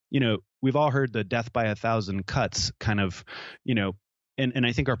we've all heard the death by 1,000 cuts kind of, and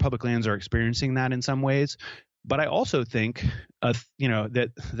I think our public lands are experiencing that in some ways. But I also think,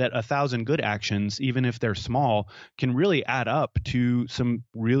 that 1,000 good actions, even if they're small, can really add up to some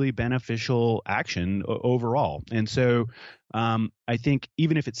really beneficial action overall. And so I think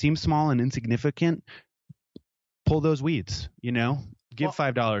even if it seems small and insignificant, pull those weeds, give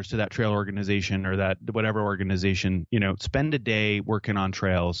 $5 to that trail organization or that whatever organization, spend a day working on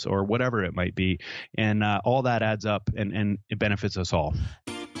trails or whatever it might be. And all that adds up and it benefits us all.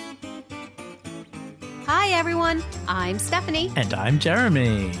 Hi, everyone. I'm Stephanie. And I'm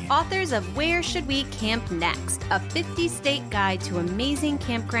Jeremy. Authors of Where Should We Camp Next? A 50-state guide to amazing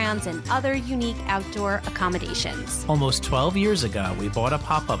campgrounds and other unique outdoor accommodations. Almost 12 years ago, we bought a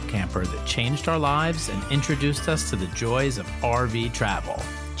pop-up camper that changed our lives and introduced us to the joys of RV travel.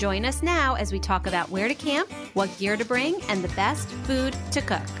 Join us now as we talk about where to camp, what gear to bring, and the best food to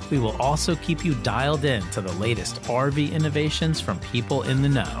cook. We will also keep you dialed in to the latest RV innovations from people in the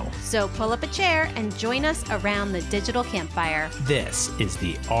know. So pull up a chair and join us around the digital campfire. This is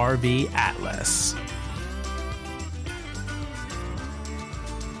the RV Atlas.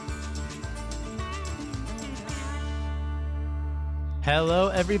 Hello,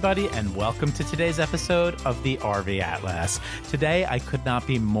 everybody, and welcome to today's episode of the RV Atlas. Today, I could not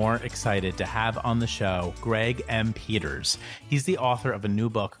be more excited to have on the show Greg M. Peters. He's the author of a new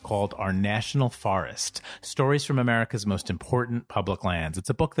book called Our National Forest, Stories from America's Most Important Public Lands.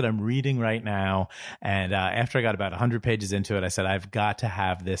 It's a book that I'm reading right now, and after I got about 100 pages into it, I said, I've got to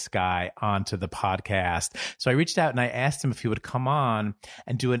have this guy onto the podcast. So I reached out and I asked him if he would come on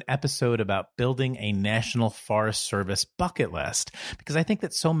and do an episode about building a National Forest Service bucket list. Because I think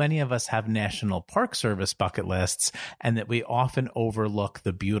that so many of us have National Park Service bucket lists and that we often overlook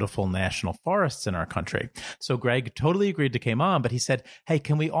the beautiful national forests in our country. So Greg totally agreed to come on, but he said, hey,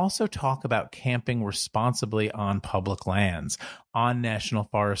 can we also talk about camping responsibly on public lands, on National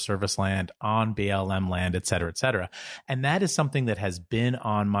Forest Service land, on BLM land, et cetera, et cetera. And that is something that has been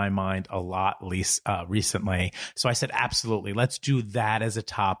on my mind a lot recently. So I said, absolutely, let's do that as a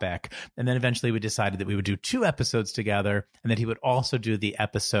topic. And then eventually we decided that we would do 2 episodes together and that he would also do the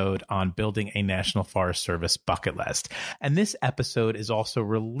episode on building a National Forest Service bucket list. And this episode is also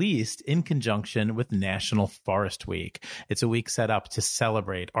released in conjunction with National Forest Week. It's a week set up to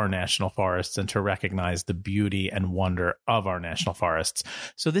celebrate our national forests and to recognize the beauty and wonder of our national forests.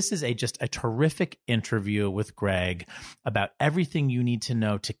 So this is just a terrific interview with Greg about everything you need to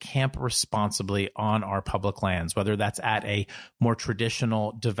know to camp responsibly on our public lands, whether that's at a more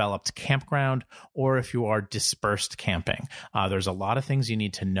traditional developed campground or if you are dispersed camping. There's a lot of things you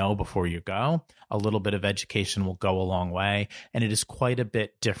need to know before you go. A little bit of education will go a long way, and it is quite a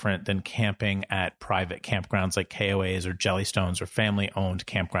bit different than camping at private campgrounds like KOAs or Jellystones or family-owned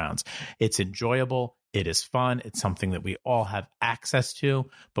campgrounds. It's enjoyable. It is fun. It's something that we all have access to,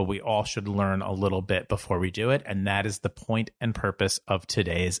 but we all should learn a little bit before we do it. And that is the point and purpose of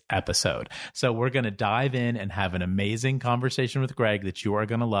today's episode. So we're going to dive in and have an amazing conversation with Greg that you are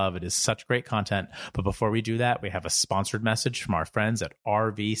going to love. It is such great content. But before we do that, we have a sponsored message from our friends at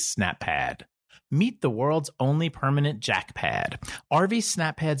RV SnapPad. Meet the world's only permanent jack pad. RV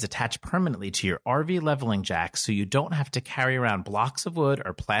snap pads attach permanently to your RV leveling jack so you don't have to carry around blocks of wood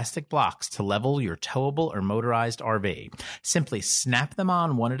or plastic blocks to level your towable or motorized RV. Simply snap them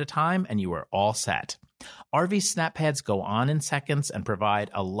on one at a time and you are all set. RV snap pads go on in seconds and provide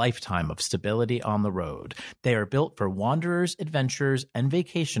a lifetime of stability on the road. They are built for wanderers, adventurers, and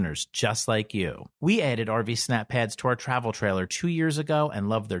vacationers just like you. We added RV snap pads to our travel trailer 2 years ago and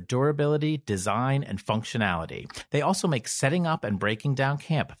love their durability, design, and functionality. They also make setting up and breaking down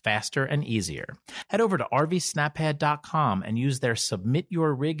camp faster and easier. Head over to rvsnappad.com and use their Submit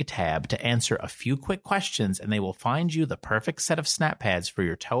Your Rig tab to answer a few quick questions, and they will find you the perfect set of snap pads for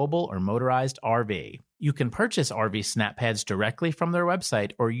your towable or motorized RV. You can purchase RV snap pads directly from their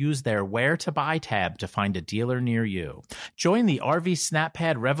website or use their Where to Buy tab to find a dealer near you. Join the RV snap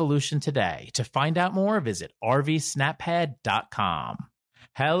pad revolution today. To find out more, visit rvsnappad.com.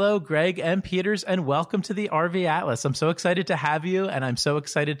 Hello, Greg M. Peters, and welcome to the RV Atlas. I'm so excited to have you, and I'm so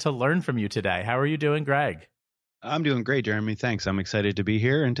excited to learn from you today. How are you doing, Greg? I'm doing great, Jeremy. Thanks. I'm excited to be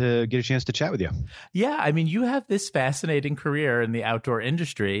here and to get a chance to chat with you. Yeah, I mean, you have this fascinating career in the outdoor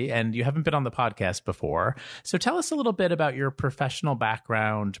industry, and you haven't been on the podcast before. So tell us a little bit about your professional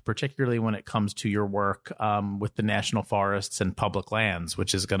background, particularly when it comes to your work with the national forests and public lands,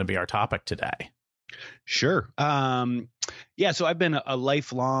 which is going to be our topic today. Sure. Yeah, so I've been a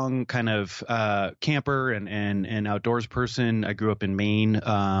lifelong kind of camper and outdoors person. I grew up in Maine,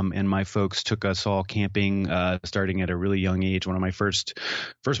 and my folks took us all camping starting at a really young age. One of my first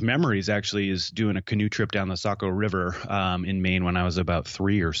memories actually is doing a canoe trip down the Saco River in Maine when I was about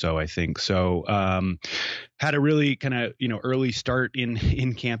 3 or so, I think. So had a really kind of early start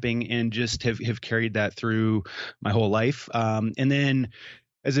in camping, and just have carried that through my whole life. And then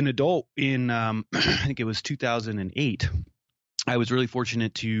as an adult in I think it was 2008, I was really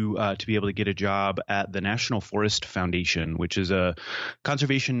fortunate to be able to get a job at the National Forest Foundation, which is a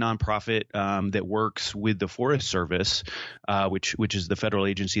conservation nonprofit that works with the Forest Service, which is the federal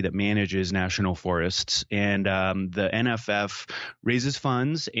agency that manages national forests. And the NFF raises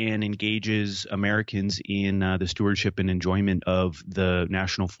funds and engages Americans in the stewardship and enjoyment of the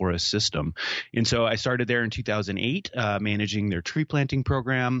national forest system. And so I started there in 2008, managing their tree planting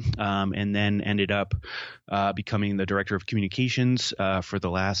program, and then ended up becoming the director of communications for the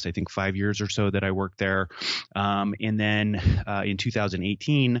last, I think, 5 years or so that I worked there. And then in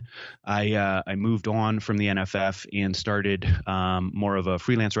 2018, I moved on from the NFF and started more of a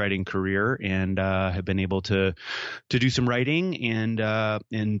freelance writing career, and have been able to do some writing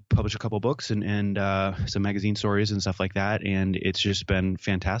and publish a couple books and some magazine stories and stuff like that. And it's just been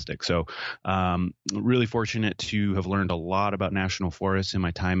fantastic. So really fortunate to have learned a lot about national forests in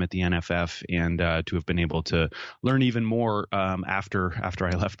my time at the NFF, and to have been able to learn even more after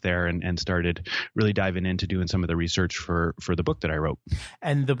I left there and started really diving into doing some of the research for the book that I wrote.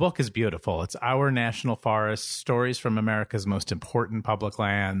 And the book is beautiful. It's Our National Forests, Stories from America's Most Important Public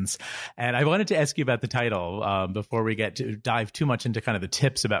Lands. And I wanted to ask you about the title before we get to dive too much into kind of the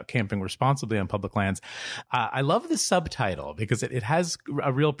tips about camping responsibly on public lands. I love the subtitle because it has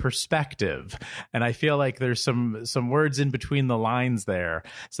a real perspective. And I feel like there's some words in between the lines there.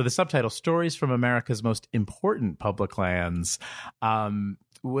 So the subtitle, Stories from America's Most Important Public Lands.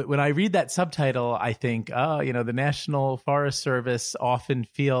 When I read that subtitle, I think, the National Forest Service often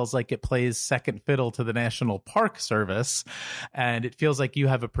feels like it plays second fiddle to the National Park Service, and it feels like you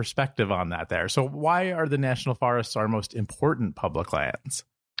have a perspective on that there. So why are the national forests our most important public lands?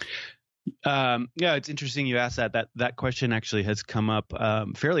 Yeah, it's interesting you asked that. That question actually has come up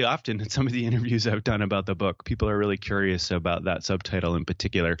fairly often in some of the interviews I've done about the book. People are really curious about that subtitle in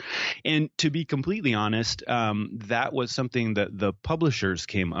particular. And to be completely honest, that was something that the publishers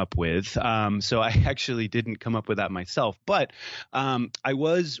came up with. So I actually didn't come up with that myself, but I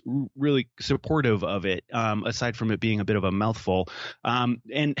was really supportive of it, aside from it being a bit of a mouthful.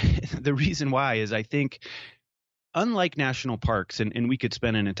 And the reason why is I think, unlike national parks, and we could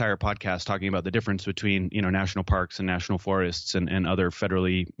spend an entire podcast talking about the difference between, national parks and national forests and other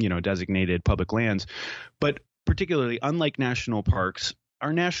federally, designated public lands, but particularly unlike national parks,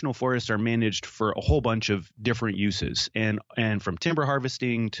 our national forests are managed for a whole bunch of different uses, and from timber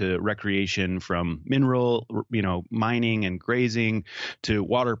harvesting to recreation, from mineral, mining and grazing to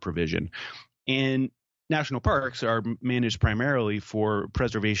water provision. And national parks are managed primarily for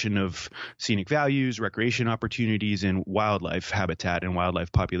preservation of scenic values, recreation opportunities, and wildlife habitat and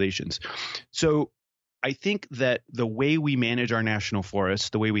wildlife populations. So I think that the way we manage our national forests,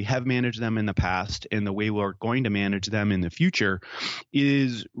 the way we have managed them in the past, and the way we're going to manage them in the future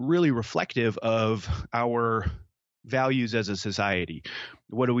is really reflective of our values as a society.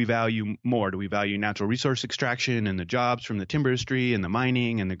 What do we value more? Do we value natural resource extraction and the jobs from the timber industry and the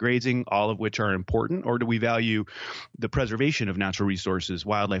mining and the grazing, all of which are important? Or do we value the preservation of natural resources,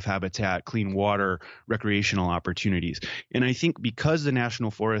 wildlife habitat, clean water, recreational opportunities? And I think because the national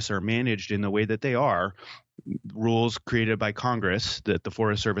forests are managed in the way that they are, rules created by Congress that the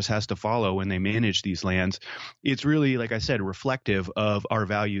Forest Service has to follow when they manage these lands, it's really, like I said, reflective of our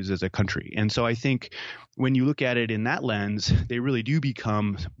values as a country. And so I think when you look at it in that lens, they really do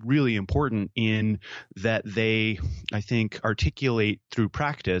become really important in that they, I think, articulate through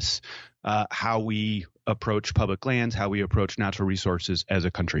practice how we approach public lands, how we approach natural resources as a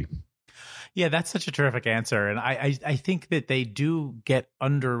country. Yeah, that's such a terrific answer. And I think that they do get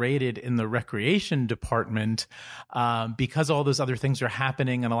underrated in the recreation department because all those other things are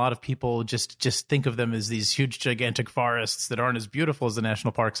happening. And a lot of people just think of them as these huge, gigantic forests that aren't as beautiful as the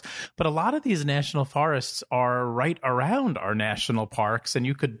national parks. But a lot of these national forests are right around our national parks. And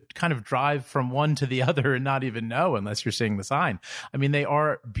you could kind of drive from one to the other and not even know unless you're seeing the sign. I mean, they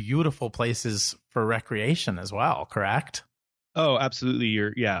are beautiful places for recreation as well, correct? Oh, absolutely.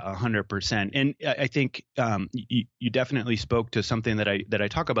 100%. And I think you definitely spoke to something that I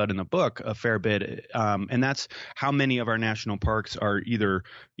talk about in the book a fair bit, and that's how many of our national parks are either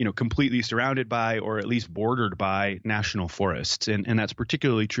completely surrounded by or at least bordered by national forests, and that's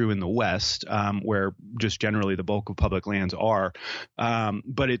particularly true in the West, where just generally the bulk of public lands are.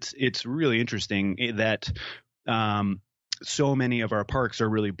 But it's really interesting that. So many of our parks are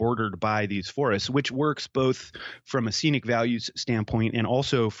really bordered by these forests, which works both from a scenic values standpoint and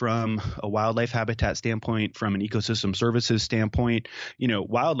also from a wildlife habitat standpoint, from an ecosystem services standpoint.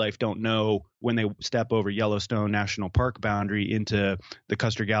 Wildlife don't know when they step over Yellowstone National Park boundary into the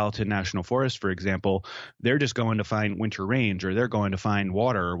Custer-Gallatin National Forest, for example. They're just going to find winter range, or they're going to find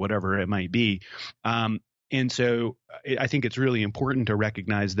water, or whatever it might be. And so I think it's really important to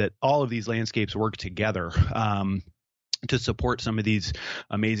recognize that all of these landscapes work together. To support some of these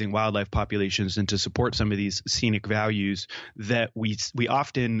amazing wildlife populations and to support some of these scenic values that we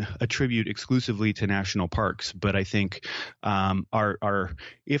often attribute exclusively to national parks, but I think are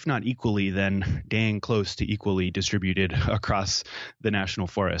if not equally, then dang close to equally distributed across the national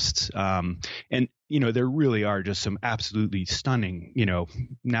forests. And there really are just some absolutely stunning,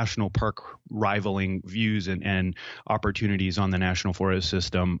 national park rivaling views and opportunities on the national forest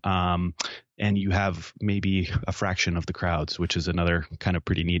system. And you have maybe a fraction of the crowds, which is another kind of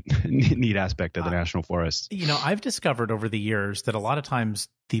pretty neat aspect of the national forests. I've discovered over the years that a lot of times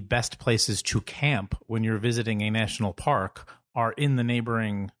the best places to camp when you're visiting a national park are in the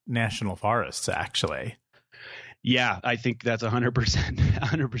neighboring national forests, actually. Yeah, I think that's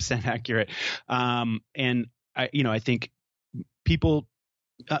 100% accurate. And I think people,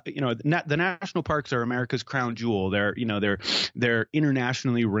 the national parks are America's crown jewel. They're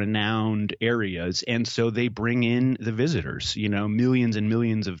internationally renowned areas, and so they bring in the visitors. Millions and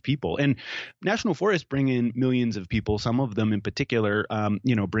millions of people, and national forests bring in millions of people. Some of them, in particular,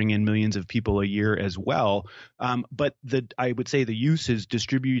 bring in millions of people a year as well. But I would say the use is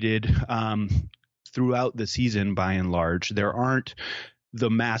distributed throughout the season by and large. There aren't the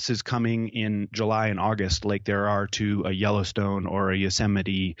masses coming in July and August like there are to a Yellowstone or a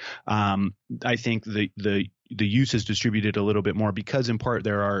Yosemite. I think the use is distributed a little bit more because in part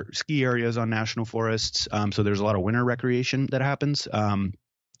there are ski areas on national forests. So there's a lot of winter recreation that happens,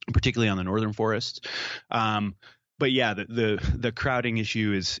 particularly on the northern forests. But yeah, the crowding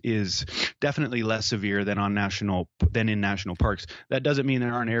issue is definitely less severe than in national parks. That doesn't mean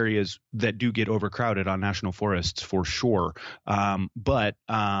there aren't areas that do get overcrowded on national forests for sure. But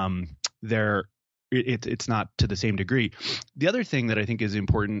it's not to the same degree. The other thing that I think is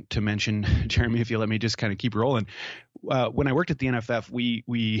important to mention, Jeremy, if you let me just kind of keep rolling. When I worked at the NFF,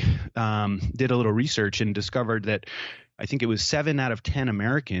 we did a little research and discovered that I think it was 7 out of 10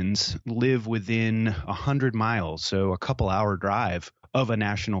 Americans live within 100 miles, so a couple-hour drive of a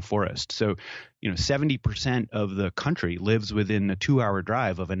national forest. So, 70% of the country lives within a 2-hour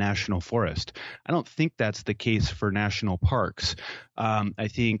drive of a national forest. I don't think that's the case for national parks. I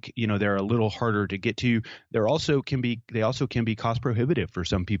think, they're a little harder to get to. They also can be cost prohibitive for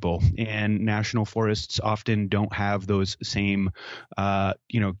some people, and national forests often don't have those same,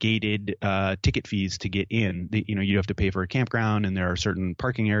 gated ticket fees to get in. You have to pay for a campground, and there are certain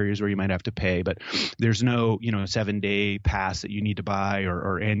parking areas where you might have to pay, but there's no, 7-day pass that you need to buy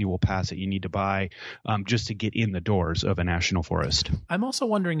or annual pass that you need to buy just to get in the doors of a national forest. I'm also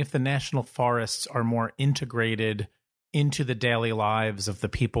wondering if the national forests are more integrated into the daily lives of the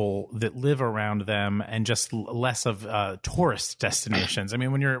people that live around them and just less of tourist destinations. I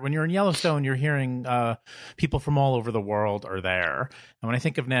mean, when you're in Yellowstone, you're hearing people from all over the world are there. And when I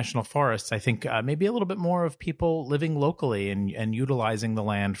think of national forests, I think maybe a little bit more of people living locally and utilizing the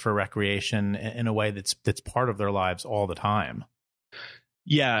land for recreation in a way that's part of their lives all the time.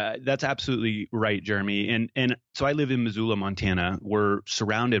 Yeah, that's absolutely right, Jeremy. And so I live in Missoula, Montana. We're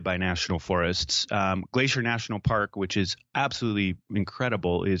surrounded by national forests. Glacier National Park, which is absolutely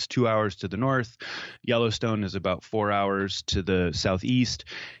incredible, is 2 hours to the north. Yellowstone is about 4 hours to the southeast.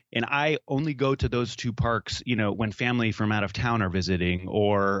 And I only go to those two parks, when family from out of town are visiting,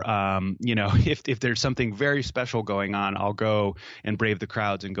 or, if there's something very special going on, I'll go and brave the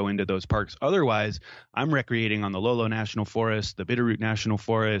crowds and go into those parks. Otherwise, I'm recreating on the Lolo National Forest, the Bitterroot National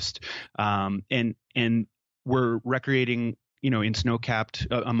Forest, and we're recreating in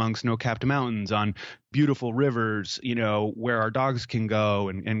among snow-capped mountains on beautiful rivers, where our dogs can go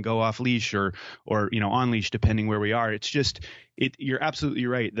and go off leash or on leash, depending where we are. It's just, you're absolutely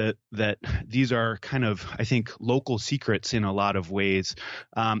right that these are kind of, I think, local secrets in a lot of ways.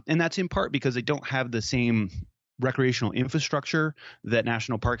 And that's in part because they don't have the same recreational infrastructure that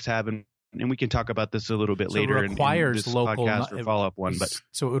national parks have. And and we can talk about this a little bit later it requires in this local podcast or follow-up one. But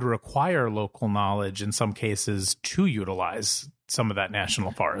so it would require local knowledge in some cases to utilize some of that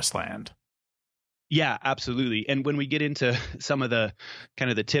national forest land. Yeah, absolutely. And when we get into some of the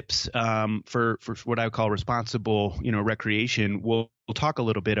kind of the tips for what I would call responsible, recreation, we'll talk a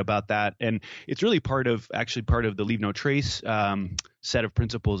little bit about that. And it's really part of the Leave No Trace set of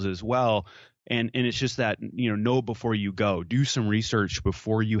principles as well. And it's just that, know before you go, do some research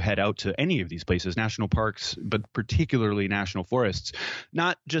before you head out to any of these places, national parks, but particularly national forests,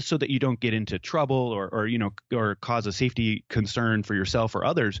 not just so that you don't get into trouble or cause a safety concern for yourself or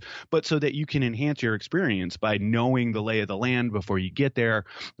others, but so that you can enhance your experience by knowing the lay of the land before you get there,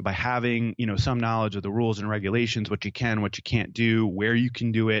 by having, some knowledge of the rules and regulations, what you can, what you can't do, where you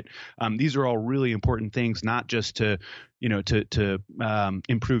can do it. These are all really important things, not just to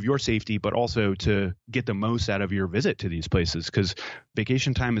improve your safety, but also to get the most out of your visit to these places, because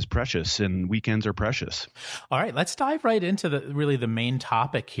vacation time is precious and weekends are precious. All right, let's dive right into the main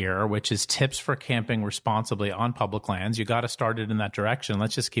topic here, which is tips for camping responsibly on public lands. You got to start it in that direction.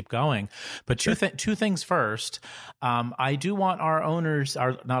 Let's just keep going. But two things first. I do want our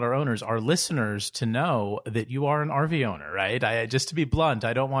listeners to know that you are an RV owner, right? Just to be blunt,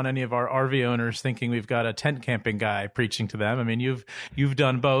 I don't want any of our RV owners thinking we've got a tent camping guy preaching to them. I mean, you've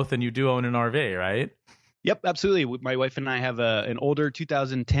done both, and you do own an RV, right? Yep, absolutely. My wife and I have an older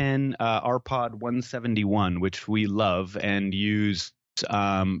 2010 RPod 171, which we love and use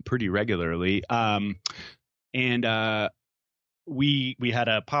pretty regularly. We had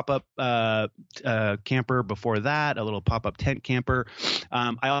a pop-up camper before that, a little pop-up tent camper.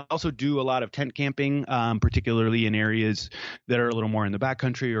 I also do a lot of tent camping, particularly in areas that are a little more in the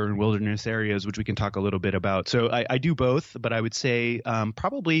backcountry or in wilderness areas, which we can talk a little bit about. So I do both, but I would say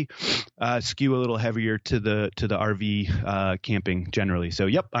probably skew a little heavier to the RV camping generally. So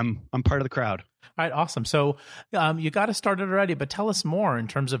yep, I'm part of the crowd. All right, awesome. So you got to start it already, but tell us more in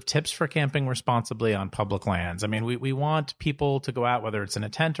terms of tips for camping responsibly on public lands. I mean, we want people to go out, whether it's in a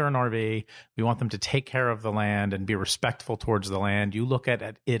tent or an RV, we want them to take care of the land and be respectful towards the land. You look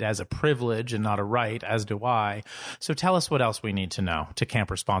at it as a privilege and not a right, as do I. So tell us what else we need to know to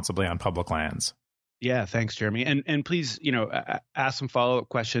camp responsibly on public lands. Yeah, thanks, Jeremy. And please, ask some follow-up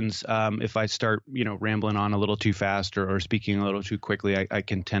questions. If I start, rambling on a little too fast or speaking a little too quickly, I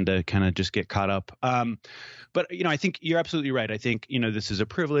can tend to kind of just get caught up. But, I think you're absolutely right. I think, this is a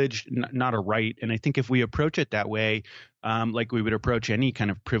privilege, not a right. And I think if we approach it that way, like we would approach any kind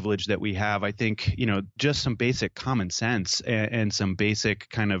of privilege that we have, I think, just some basic common sense and some basic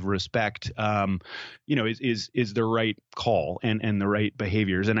kind of respect, is the right call and the right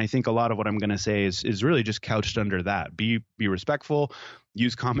behaviors. And I think a lot of what I'm going to say is really just couched under that. Be respectful,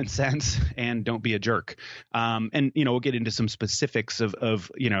 use common sense, and don't be a jerk. And we'll get into some specifics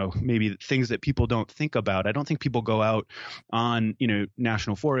of maybe things that people don't think about. I don't think people go out on,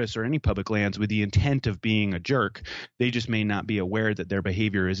 national forests or any public lands with the intent of being a jerk. They just may not be aware that their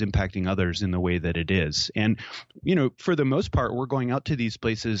behavior is impacting others in the way that it is. And, for the most part, we're going out to these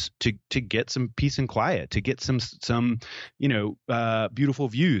places to get some peace and quiet, to get some beautiful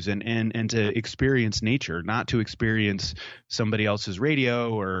views and to experience nature, not to experience somebody else's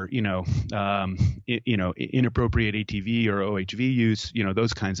radio or, inappropriate ATV or OHV use,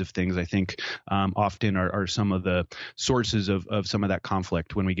 those kinds of things, I think, often are some of the sources of some of that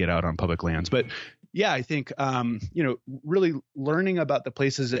conflict when we get out on public lands. But yeah, I think, really learning about the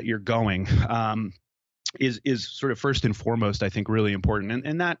places that you're going is sort of first and foremost, I think, really important.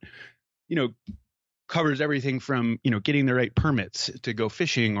 And that, covers everything from, getting the right permits to go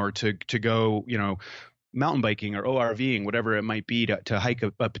fishing or to go, mountain biking or ORVing, whatever it might be, to hike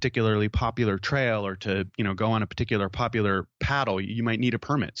a particularly popular trail or to, go on a particular popular paddle. You might need a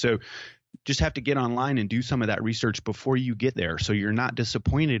permit. So just have to get online and do some of that research before you get there. So you're not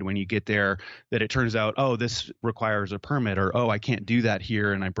disappointed when you get there that it turns out, oh, this requires a permit, or, oh, I can't do that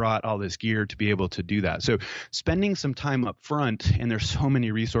here. And I brought all this gear to be able to do that. So spending some time up front, and there's so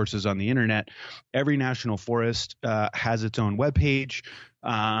many resources on the internet. Every national forest has its own webpage.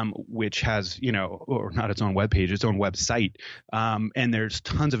 Which has, or not its own webpage, its own website. And there's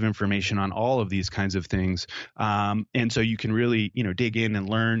tons of information on all of these kinds of things. And so you can really, dig in and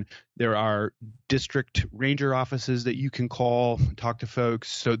learn. There are district ranger offices that you can call, talk to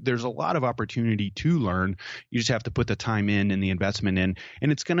folks. So there's a lot of opportunity to learn. You just have to put the time in and the investment in,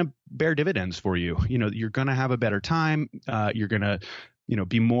 and it's going to bear dividends for you. You're going to have a better time. You're going to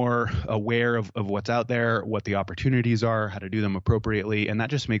be more aware of what's out there, what the opportunities are, how to do them appropriately. And that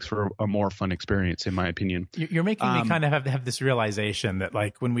just makes for a more fun experience, in my opinion. You're making me kind of have this realization that,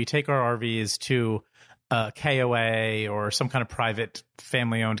 like, when we take our RVs to a KOA or some kind of private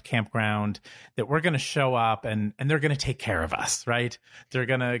family-owned campground, that we're going to show up and they're going to take care of us, right? They're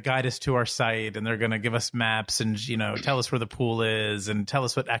going to guide us to our site and they're going to give us maps and, tell us where the pool is and tell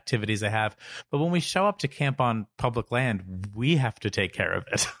us what activities they have. But when we show up to camp on public land, we have to take care of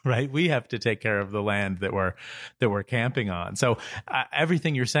it, right? We have to take care of the land that we're camping on. So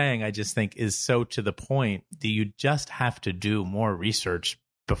everything you're saying, I just think is so to the point that you just have to do more research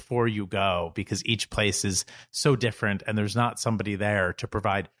before you go, because each place is so different and there's not somebody there to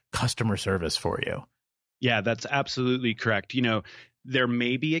provide customer service for you. Yeah, that's absolutely correct. There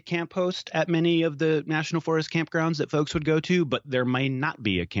may be a camp host at many of the National Forest campgrounds that folks would go to, but there may not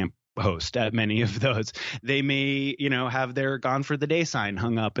be a camp host at many of those. They may, have their gone for the day sign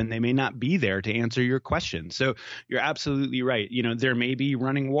hung up and they may not be there to answer your questions. So you're absolutely right. There may be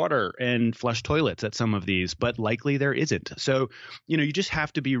running water and flush toilets at some of these, but likely there isn't. So, you just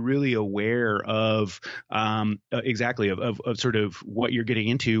have to be really aware of exactly of sort of what you're getting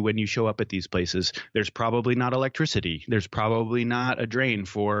into when you show up at these places. There's probably not electricity. There's probably not a drain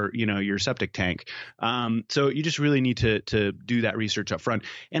for, your septic tank. So you just really need to do that research up front.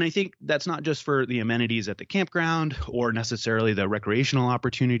 And I think that's not just for the amenities at the campground or necessarily the recreational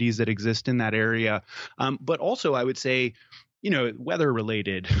opportunities that exist in that area, but also I would say, weather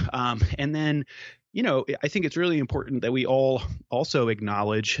related. And then, I think it's really important that we all also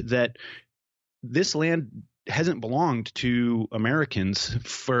acknowledge that this land hasn't belonged to Americans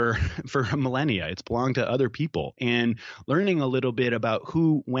for millennia. It's belonged to other people. And learning a little bit about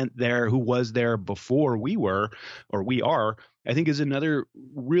who went there, who was there before we were, or we are, I think is another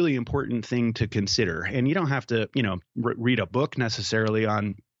really important thing to consider. And you don't have to, read a book necessarily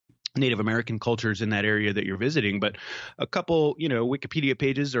on Native American cultures in that area that you're visiting, but a couple, Wikipedia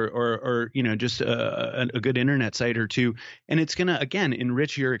pages or just a good internet site or two, and it's going to, again,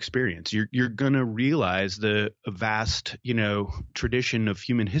 enrich your experience. You're going to realize the vast, tradition of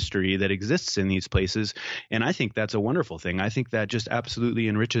human history that exists in these places. And I think that's a wonderful thing. I think that just absolutely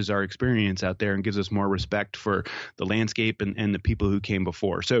enriches our experience out there and gives us more respect for the landscape and the people who came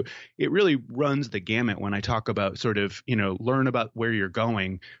before. So it really runs the gamut when I talk about sort of, learn about where you're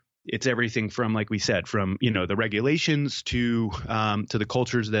going. It's everything from, like we said, from, the regulations to the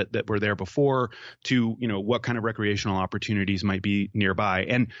cultures that were there before to, what kind of recreational opportunities might be nearby.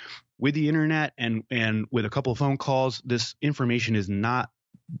 And with the internet and with a couple of phone calls, this information is not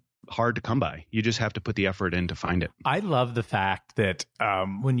hard to come by. You just have to put the effort in to find it. I love the fact that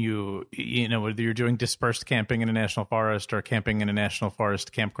when whether you're doing dispersed camping in a national forest or camping in a national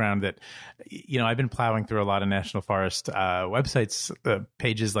forest campground, that, I've been plowing through a lot of national forest websites,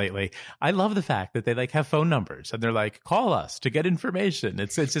 pages lately. I love the fact that they have phone numbers and they're like, call us to get information.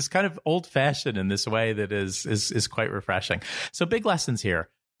 It's just kind of old fashioned in this way that is quite refreshing. So big lessons here.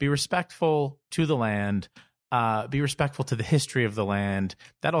 Be respectful to the land. Be respectful to the history of the land.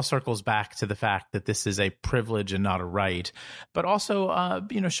 That all circles back to the fact that this is a privilege and not a right. But also,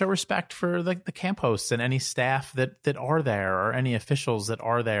 show respect for the camp hosts and any staff that are there or any officials that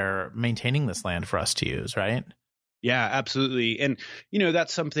are there maintaining this land for us to use, right? Yeah, absolutely. And,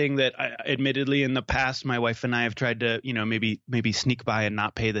 that's something that admittedly in the past, my wife and I have tried to, maybe sneak by and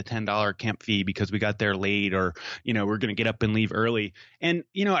not pay the $10 camp fee because we got there late or, we're going to get up and leave early. And,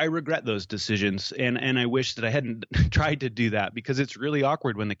 I regret those decisions. And I wish that I hadn't tried to do that because it's really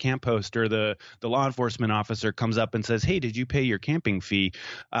awkward when the camp host or the law enforcement officer comes up and says, hey, did you pay your camping fee?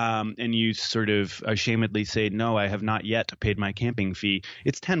 And you sort of ashamedly say, no, I have not yet paid my camping fee.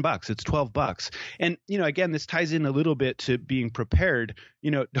 It's $10. It's $12. And, again, this ties in a little bit to being prepared.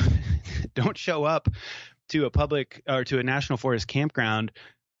 Don't show up to a public or to a national forest campground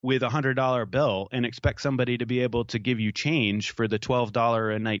with $100 bill and expect somebody to be able to give you change for the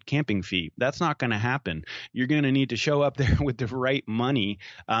 $12 a night camping fee. That's not going to happen. You're going to need to show up there with the right money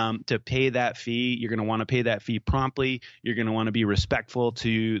to pay that fee. You're going to want to pay that fee promptly. You're going to want to be respectful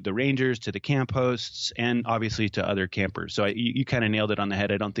to the rangers, to the camp hosts, and obviously to other campers. So you kind of nailed it on the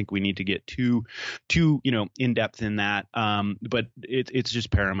head. I don't think we need to get too in depth in that. But it's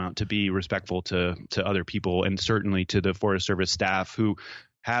just paramount to be respectful to other people and certainly to the Forest Service staff who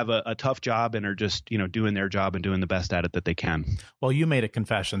have a tough job and are just, doing their job and doing the best at it that they can. Well, you made a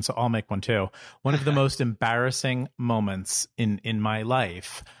confession, so I'll make one too. One of the most embarrassing moments in my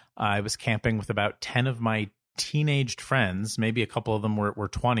life, I was camping with about 10 of my teenaged friends, maybe a couple of them were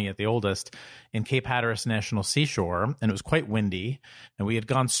 20 at the oldest, in Cape Hatteras National Seashore, and it was quite windy, and we had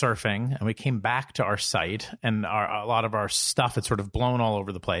gone surfing, and we came back to our site, and a lot of our stuff had sort of blown all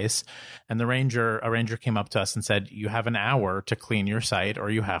over the place, and a ranger came up to us and said, you have an hour to clean your site or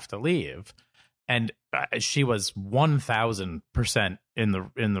you have to leave. And she was 1,000%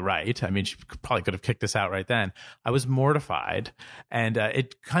 in the right. I mean, she probably could have kicked us out right then. I was mortified, and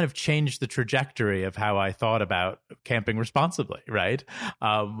it kind of changed the trajectory of how I thought about camping responsibly, right?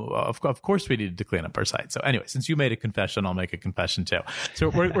 Of course, we needed to clean up our site. So anyway, since you made a confession, I'll make a confession too. So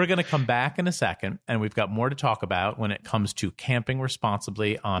we're going to come back in a second, and we've got more to talk about when it comes to camping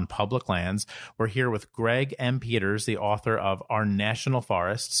responsibly on public lands. We're here with Greg M. Peters, the author of Our National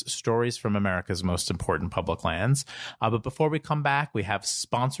Forests, Stories from America's Most Important Public Lands. But before we come back, we have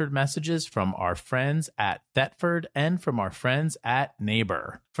sponsored messages from our friends at Thetford and from our friends at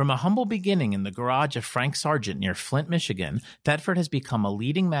Neighbor. From a humble beginning in the garage of Frank Sargent near Flint, Michigan, Thetford has become a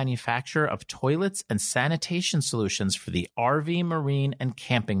leading manufacturer of toilets and sanitation solutions for the RV, marine, and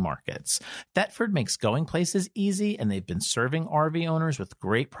camping markets. Thetford makes going places easy, and they've been serving RV owners with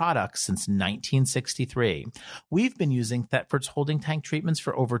great products since 1963. We've been using Thetford's holding tank treatments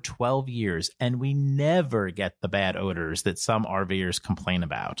for over 12 years, and we never get the bad odors that some RVers complain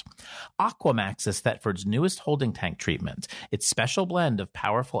about. Aquamax is Thetford's newest holding tank treatment. Its special blend of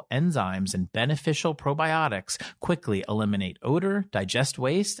powerful enzymes and beneficial probiotics quickly eliminate odor, digest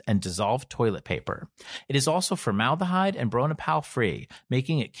waste, and dissolve toilet paper. It is also formaldehyde and Bronopal free,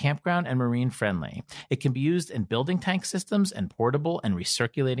 making it campground and marine friendly. It can be used in building tank systems and portable and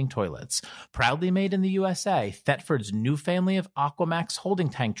recirculating toilets. Proudly made in the USA, Thetford's new family of Aquamax holding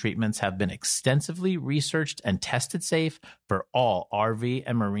tank treatments have been extensively researched and tested safe for all RV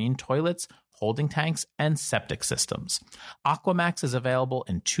and marine toilets, holding tanks, and septic systems. Aquamax is available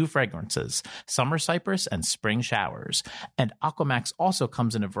in 2 fragrances, Summer Cypress and Spring Showers. And Aquamax also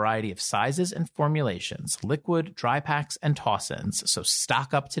comes in a variety of sizes and formulations, liquid, dry packs, and toss-ins, so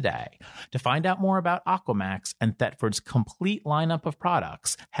stock up today. To find out more about Aquamax and Thetford's complete lineup of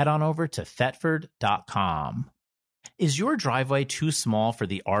products, head on over to thetford.com. Is your driveway too small for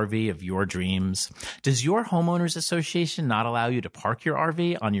the RV of your dreams? Does your homeowners association not allow you to park your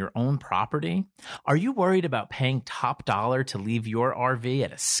RV on your own property? Are you worried about paying top dollar to leave your RV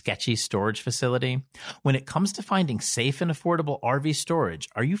at a sketchy storage facility? When it comes to finding safe and affordable RV storage,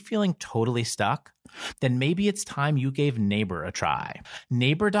 are you feeling totally stuck? Then maybe it's time you gave Neighbor a try.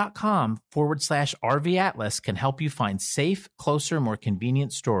 Neighbor.com/RV Atlas can help you find safe, closer, more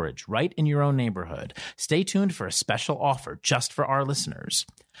convenient storage right in your own neighborhood. Stay tuned for a special offer just for our listeners.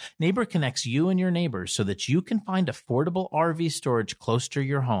 Neighbor connects you and your neighbors so that you can find affordable RV storage close to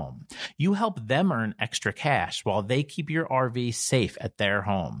your home. You help them earn extra cash while they keep your RV safe at their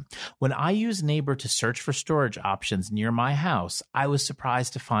home. When I use Neighbor to search for storage options near my house, I was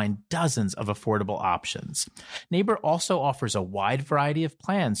surprised to find dozens of affordable options. Neighbor also offers a wide variety of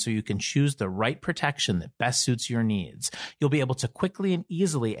plans so you can choose the right protection that best suits your needs. You'll be able to quickly and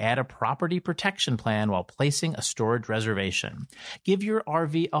easily add a property protection plan while placing a storage reservation. Give your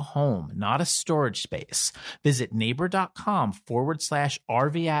RV a home, not a storage space. Visit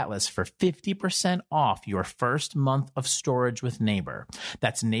neighbor.com/RV Atlas for 50% off your first month of storage with Neighbor.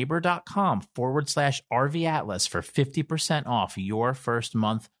 That's neighbor.com/RV Atlas for 50% off your first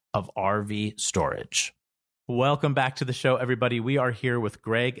month of RV storage. Welcome back to the show, everybody. We are here with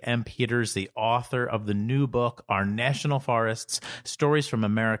Greg M. Peters, the author of the new book, Our National Forests, Stories from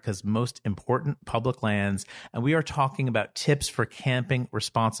America's Most Important Public Lands. And we are talking about tips for camping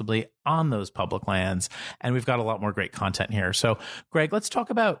responsibly on those public lands. And we've got a lot more great content here. So, Greg, let's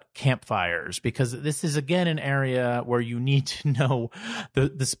talk about campfires, because this is, again, an area where you need to know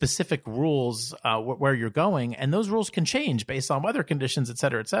the specific rules where you're going. And those rules can change based on weather conditions, et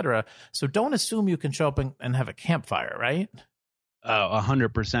cetera, et cetera. So don't assume you can show up and have a campfire, right?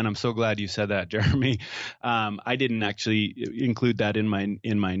 100%. I'm so glad you said that, Jeremy. I didn't actually include that in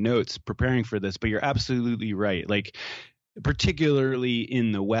my notes preparing for this, but you're absolutely right. Like, particularly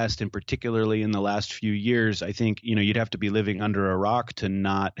in the West and particularly in the last few years, I think, you'd have to be living under a rock to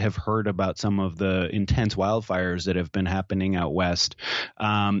not have heard about some of the intense wildfires that have been happening out West.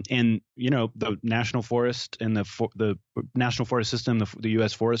 And, the National Forest and the National Forest System, the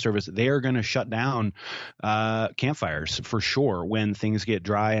U.S. Forest Service, they are going to shut down campfires for sure when things get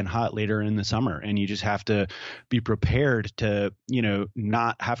dry and hot later in the summer. And you just have to be prepared to,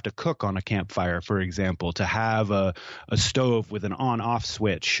 not have to cook on a campfire, for example, to have a stove with an on-off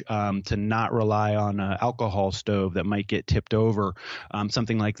switch, to not rely on an alcohol stove that might get tipped over,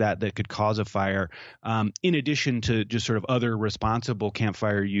 something like that could cause a fire. In addition to just sort of other responsible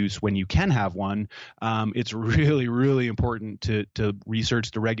campfire use when you can have one, it's really, really important to research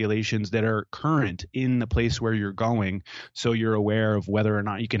the regulations that are current in the place where you're going, so you're aware of whether or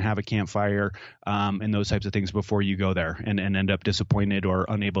not you can have a campfire, and those types of things before you go there and end up disappointed or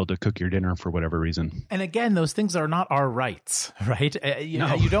unable to cook your dinner for whatever reason. And again, those things are not our rights, right?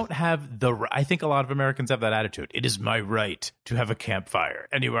 No. You don't have I think a lot of Americans have that attitude. It is my right to have a campfire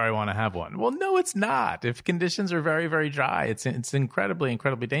anywhere I want to have one. Well, no, it's not. If conditions are very, very dry, it's incredibly,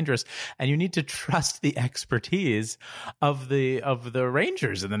 incredibly dangerous. And you need to trust the expertise of the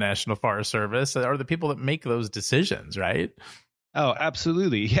rangers in the National Forest Service, or the people that make those decisions, right? Oh,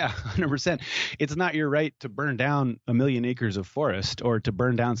 absolutely. Yeah, 100%. It's not your right to burn down 1 million acres of forest, or to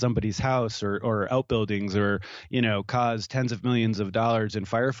burn down somebody's house, or outbuildings, or, cause tens of millions of dollars in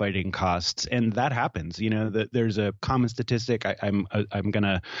firefighting costs. And that happens. There's a common statistic. I'm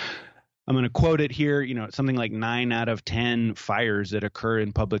going to quote it here. Something like 9 out of 10 fires that occur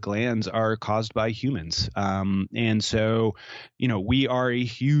in public lands are caused by humans. And so, we are a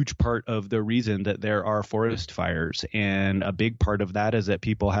huge part of the reason that there are forest fires. And a big part of that is that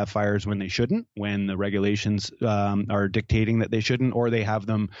people have fires when they shouldn't, when the regulations are dictating that they shouldn't, or they have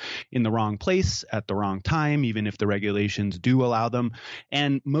them in the wrong place at the wrong time, even if the regulations do allow them.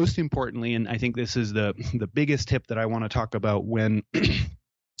 And most importantly, and I think this is the biggest tip that I want to talk about when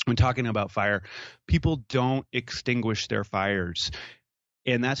when talking about fire, people don't extinguish their fires.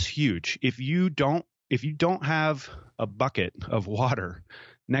 And that's huge. If you don't have a bucket of water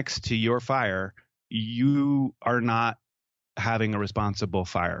next to your fire, you are not having a responsible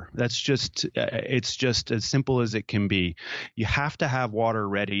fire. It's just as simple as it can be. You have to have water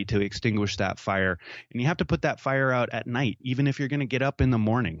ready to extinguish that fire, and you have to put that fire out at night, even if you're going to get up in the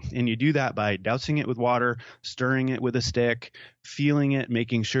morning. And you do that by dousing it with water, stirring it with a stick, feeling it,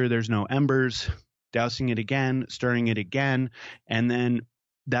 making sure there's no embers, dousing it again, stirring it again, and then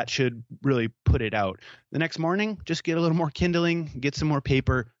that should really put it out. The next morning, just get a little more kindling, get some more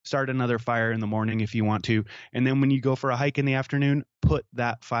paper, start another fire in the morning if you want to. And then when you go for a hike in the afternoon, put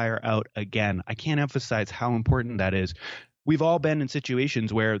that fire out again. I can't emphasize how important that is. We've all been in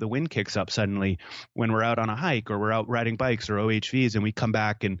situations where the wind kicks up suddenly when we're out on a hike, or we're out riding bikes or OHVs, and we come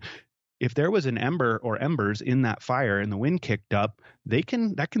back, and if there was an ember or embers in that fire and the wind kicked up, that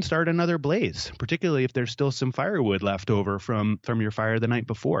can start another blaze, particularly if there's still some firewood left over from your fire the night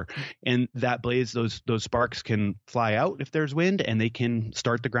before. And that blaze, those sparks can fly out if there's wind, and they can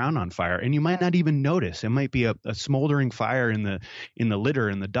start the ground on fire. And you might not even notice. It might be a smoldering fire in the litter,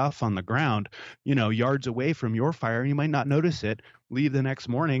 in the duff on the ground, yards away from your fire. You might not notice it. Leave the next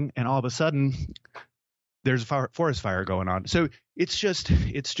morning, and all of a sudden there's a forest fire going on. So it's just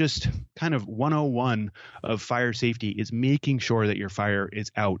kind of 101 of fire safety is making sure that your fire is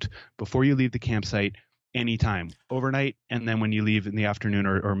out before you leave the campsite anytime, overnight, and then when you leave in the afternoon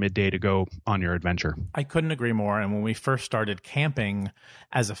or midday to go on your adventure. I couldn't agree more. And when we first started camping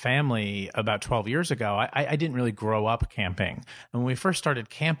as a family about 12 years ago, I didn't really grow up camping. And when we first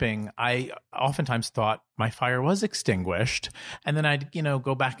started camping, I oftentimes thought my fire was extinguished. And then I'd,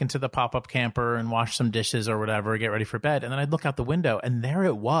 go back into the pop-up camper and wash some dishes or whatever, get ready for bed. And then I'd look out the window, and there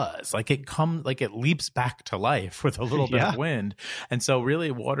it was. Like it leaps back to life with a little bit of wind. And so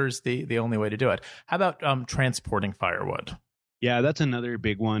really water's the only way to do it. How about transporting firewood? Yeah, that's another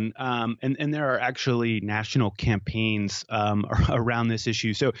big one. And there are actually national campaigns around this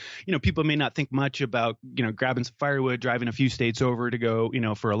issue. So, people may not think much about, grabbing some firewood, driving a few states over to go,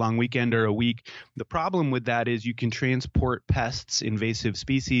 for a long weekend or a week. The problem with that is you can transport pests, invasive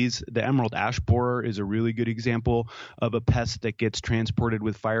species. The emerald ash borer is a really good example of a pest that gets transported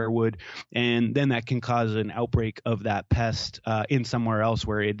with firewood. And then that can cause an outbreak of that pest in somewhere else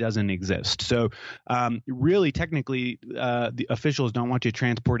where it doesn't exist. So really, technically, the officials don't want you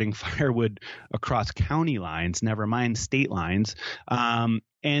transporting firewood across county lines, never mind state lines.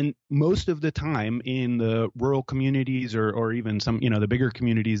 And most of the time in the rural communities or even some, the bigger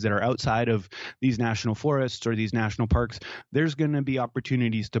communities that are outside of these national forests or these national parks, there's going to be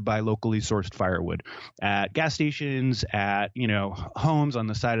opportunities to buy locally sourced firewood at gas stations, at, homes on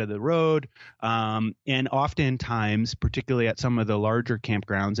the side of the road. And oftentimes, particularly at some of the larger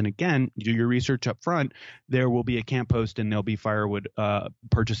campgrounds, and again, do your research up front, there will be a camp post and there'll be firewood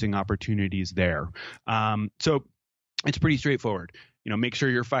purchasing opportunities there. So it's pretty straightforward. Make sure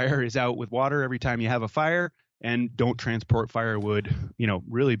your fire is out with water every time you have a fire, and don't transport firewood,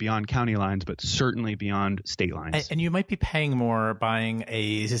 really beyond county lines, but certainly beyond state lines. And you might be paying more buying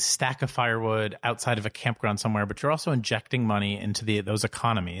a stack of firewood outside of a campground somewhere, but you're also injecting money into those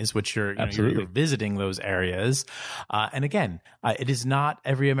economies, which you're visiting those areas. And again, it is not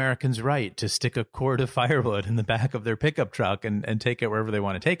every American's right to stick a cord of firewood in the back of their pickup truck and take it wherever they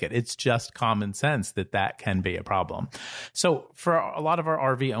want to take it. It's just common sense that can be a problem. So for a lot of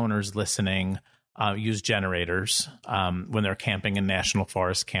our RV owners listening, use generators when they're camping in national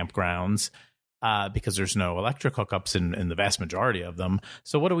forest campgrounds because there's no electric hookups in the vast majority of them.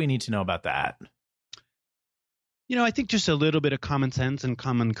 So what do we need to know about that? I think just a little bit of common sense and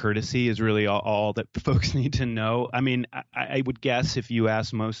common courtesy is really all that folks need to know. I mean, I would guess if you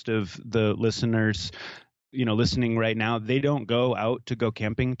ask most of the listeners, listening right now, they don't go out to go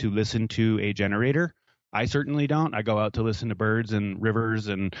camping to listen to a generator. I certainly don't. I go out to listen to birds and rivers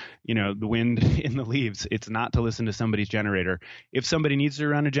and, the wind in the leaves. It's not to listen to somebody's generator. If somebody needs to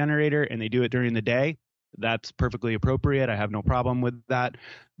run a generator and they do it during the day, that's perfectly appropriate. I have no problem with that.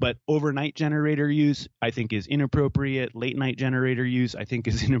 But overnight generator use, I think, is inappropriate. Late night generator use, I think,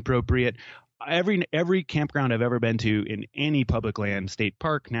 is inappropriate. Every campground I've ever been to in any public land, state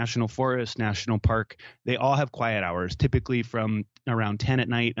park, national forest, national park, they all have quiet hours, typically from around 10 at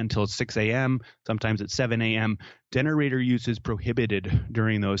night until 6 a.m., sometimes at 7 a.m. Generator use is prohibited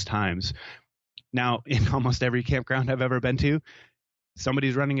during those times. Now, in almost every campground I've ever been to,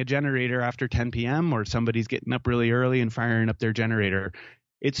 somebody's running a generator after 10 p.m. or somebody's getting up really early and firing up their generator.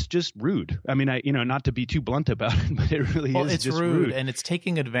 It's just rude. I mean, not to be too blunt about it, but it really is it's just rude. And it's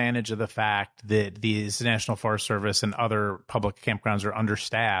taking advantage of the fact that these National Forest Service and other public campgrounds are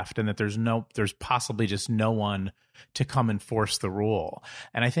understaffed and that there's possibly just no one to come enforce the rule.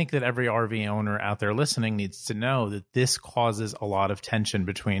 And I think that every RV owner out there listening needs to know that this causes a lot of tension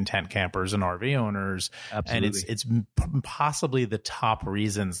between tent campers and RV owners. Absolutely. And it's possibly the top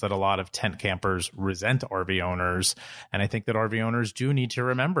reasons that a lot of tent campers resent RV owners. And I think that RV owners do need to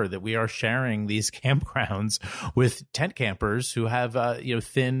remember that we are sharing these campgrounds with tent campers who have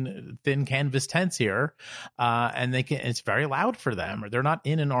thin canvas tents here, and it's very loud for them, or they're not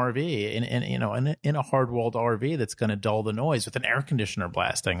in an RV in a hard-walled RV that's going to dull the noise with an air conditioner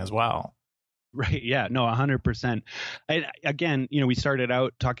blasting as well. Right. Yeah. No, 100%. Again, we started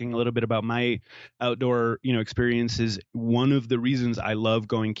out talking a little bit about my outdoor, experiences. One of the reasons I love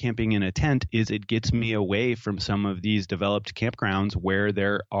going camping in a tent is it gets me away from some of these developed campgrounds where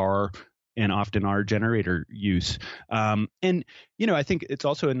there are and often are generator use. I think it's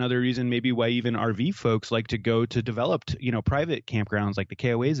also another reason maybe why even RV folks like to go to developed, private campgrounds like the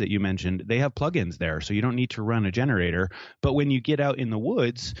KOAs that you mentioned. They have plugins there, so you don't need to run a generator. But when you get out in the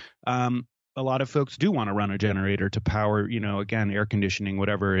woods, a lot of folks do want to run a generator to power, again, air conditioning,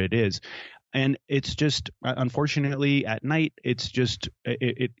 whatever it is. And it's just, unfortunately, at night, it's just,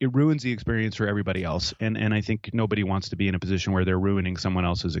 it ruins the experience for everybody else. And I think nobody wants to be in a position where they're ruining someone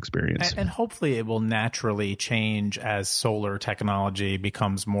else's experience. And hopefully it will naturally change as solar technology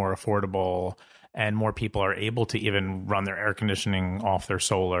becomes more affordable and more people are able to even run their air conditioning off their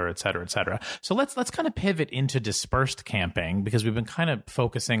solar, et cetera, et cetera. So let's kind of pivot into dispersed camping, because we've been kind of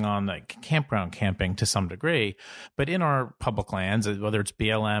focusing on like campground camping to some degree. But in our public lands, whether it's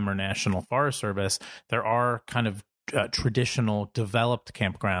BLM or National Forest Service, there are kind of traditional developed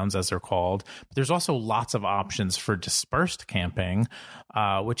campgrounds, as they're called. But there's also lots of options for dispersed camping,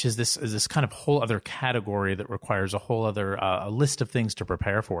 which is this kind of whole other category that requires a whole other a list of things to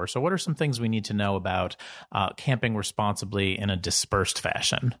prepare for. So what are some things we need to know about camping responsibly in a dispersed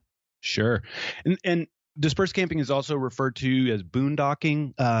fashion? Sure. And dispersed camping is also referred to as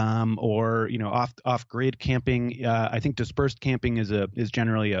boondocking, or off-grid camping. I think dispersed camping is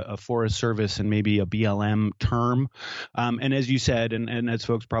generally a Forest Service and maybe a BLM term. And as you said, and as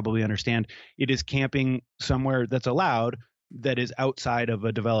folks probably understand, it is camping somewhere that's allowed that is outside of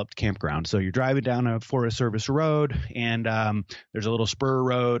a developed campground. So you're driving down a Forest Service road, and there's a little spur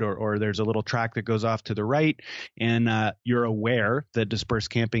road, or there's a little track that goes off to the right, and you're aware that dispersed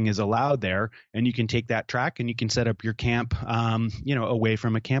camping is allowed there, and you can take that track and you can set up your camp, away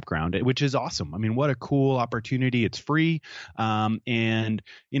from a campground, which is awesome. I mean, what a cool opportunity. It's free, and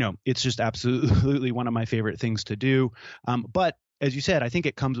it's just absolutely one of my favorite things to do. But as you said, I think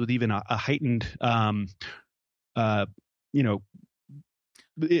it comes with even a heightened it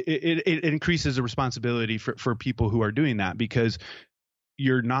increases the responsibility for people who are doing that, because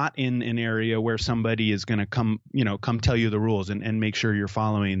you're not in an area where somebody is going to come tell you the rules and make sure you're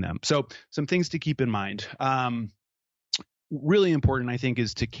following them. So some things to keep in mind. Really important, I think,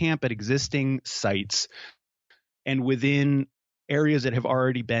 is to camp at existing sites and within areas that have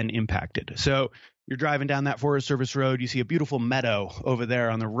already been impacted. So you're driving down that Forest Service road, you see a beautiful meadow over there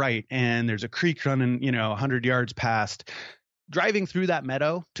on the right, and there's a creek running, 100 yards past. Driving through that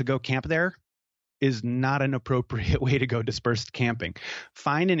meadow to go camp there is not an appropriate way to go dispersed camping.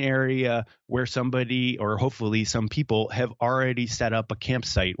 Find an area where somebody, or hopefully some people, have already set up a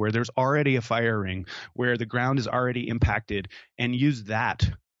campsite, where there's already a fire ring, where the ground is already impacted, and use that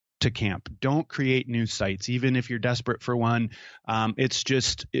to camp. Don't create new sites, even if you're desperate for one.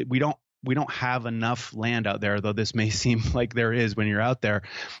 We don't we don't have enough land out there, though this may seem like there is when you're out there.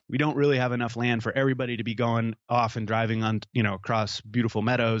 We don't really have enough land for everybody to be going off and driving on, across beautiful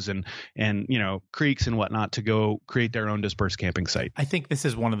meadows and creeks and whatnot to go create their own dispersed camping site. I think this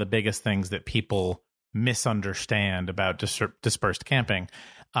is one of the biggest things that people misunderstand about dispersed camping,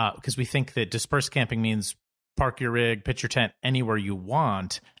 because we think that dispersed camping means park your rig, pitch your tent anywhere you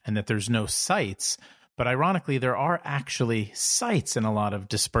want, and that there's no sites. But ironically, there are actually sites in a lot of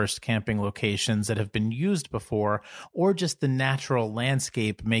dispersed camping locations that have been used before, or just the natural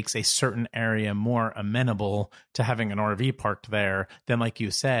landscape makes a certain area more amenable to having an RV parked there than, like you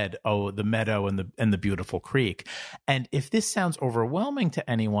said, the meadow and the beautiful creek. And if this sounds overwhelming to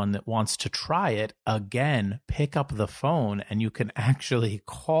anyone that wants to try it, again, pick up the phone and you can actually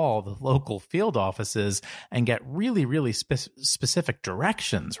call the local field offices and get really, really specific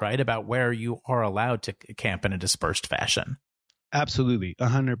directions, right, about where you are allowed to camp in a dispersed fashion. Absolutely.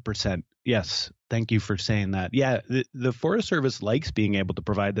 100%. Yes. Thank you for saying that. Yeah. The Forest Service likes being able to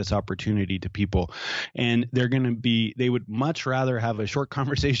provide this opportunity to people, and they would much rather have a short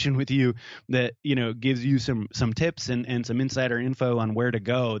conversation with you that, gives you some tips and some insider info on where to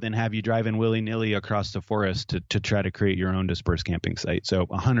go than have you driving willy-nilly across the forest to try to create your own dispersed camping site. So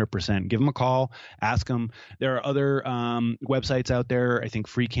 100%, give them a call, ask them. There are other websites out there. I think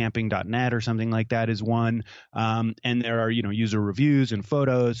freecamping.net or something like that is one. And there are, user reviews and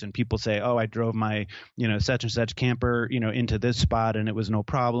photos, and people say, oh, I drove my, such and such camper, into this spot and it was no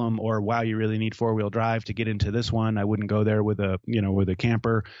problem. Or, wow, you really need 4-wheel drive to get into this one. I wouldn't go there with a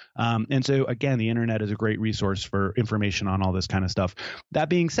camper. And so again, the internet is a great resource for information on all this kind of stuff. That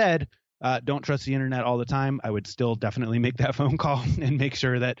being said, don't trust the internet all the time. I would still definitely make that phone call and make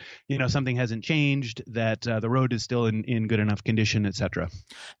sure that, something hasn't changed, that the road is still in good enough condition, et cetera.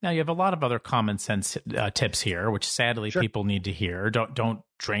 Now, you have a lot of other common sense tips here, which sadly Sure. people need to hear. Don't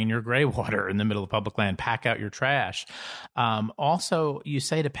drain your gray water in the middle of public land. Pack out your trash. Also, you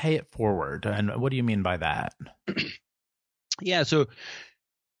say to pay it forward. And what do you mean by that? Yeah. So,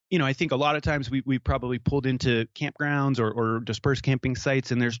 I think a lot of times we probably pulled into campgrounds or dispersed camping sites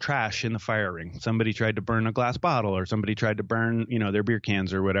and there's trash in the fire ring. Somebody tried to burn a glass bottle, or somebody tried to burn, their beer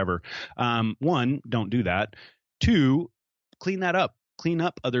cans or whatever. One, don't do that. Two, clean that up. Clean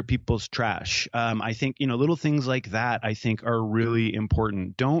up other people's trash. I think, little things like that, I think, are really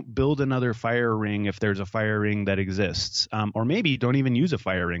important. Don't build another fire ring if there's a fire ring that exists. Or maybe don't even use a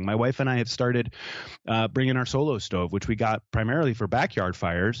fire ring. My wife and I have started bringing our solo stove, which we got primarily for backyard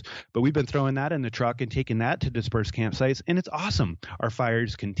fires, but we've been throwing that in the truck and taking that to dispersed campsites, and it's awesome. Our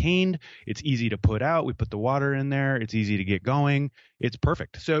fire's contained. It's easy to put out. We put the water in there. It's easy to get going. It's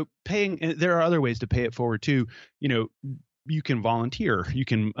perfect. So there are other ways to pay it forward too. You can volunteer. You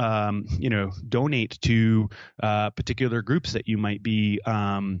can, donate to particular groups that you might be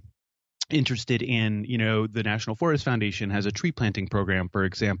interested in. The National Forest Foundation has a tree planting program, for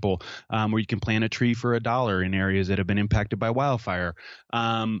example, where you can plant a tree for $1 in areas that have been impacted by wildfire.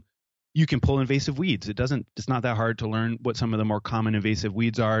 You can pull invasive weeds. It's not that hard to learn what some of the more common invasive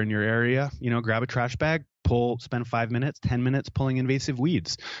weeds are in your area. Grab a trash bag, spend 5 minutes, 10 minutes pulling invasive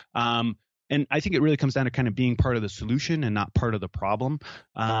weeds. And I think it really comes down to kind of being part of the solution and not part of the problem.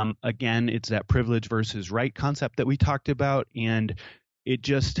 Again, it's that privilege versus right concept that we talked about. And it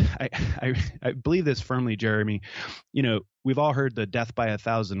just, I believe this firmly, Jeremy. We've all heard the death by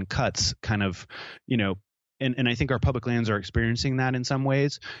 1,000 cuts kind of, and I think our public lands are experiencing that in some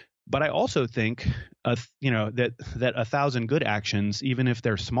ways. But I also think, that 1,000 good actions, even if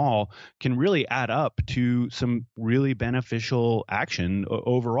they're small, can really add up to some really beneficial action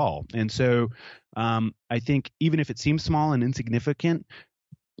overall. And so I think even if it seems small and insignificant,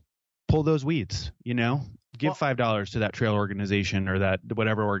 pull those weeds, give $5 to that trail organization or that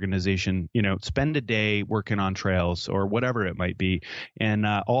whatever organization, spend a day working on trails or whatever it might be. And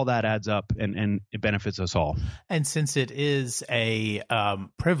all that adds up and it benefits us all. And since it is a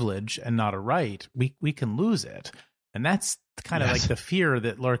privilege and not a right, we can lose it. And that's kind of like the fear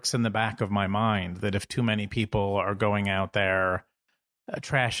that lurks in the back of my mind, that if too many people are going out there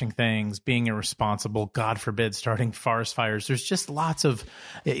trashing things, being irresponsible, God forbid, starting forest fires. There's just lots of,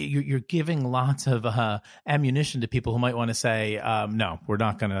 you're giving lots of ammunition to people who might want to say, no, we're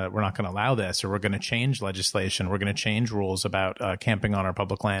not going to allow this, or we're going to change legislation. We're going to change rules about camping on our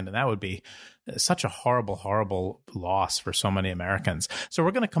public land. And that would be such a horrible, horrible loss for so many Americans. So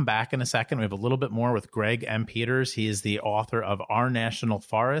we're going to come back in a second. We have a little bit more with Greg M. Peters. He is the author of Our National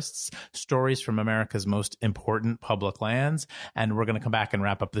Forests, Stories from America's Most Important Public Lands. And we're going to come back and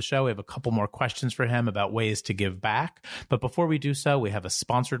wrap up the show. We have a couple more questions for him about ways to give back. But before we do so, we have a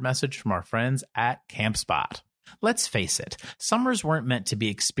sponsored message from our friends at CampSpot. Let's face it, summers weren't meant to be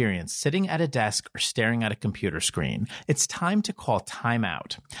experienced sitting at a desk or staring at a computer screen. It's time to call time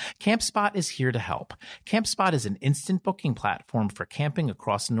out. CampSpot is here to help. CampSpot is an instant booking platform for camping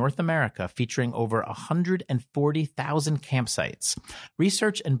across North America featuring over 140,000 campsites.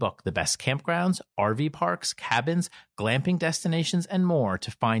 Research and book the best campgrounds, RV parks, cabins, glamping destinations, and more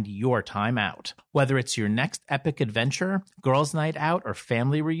to find your time out. Whether it's your next epic adventure, girls' night out, or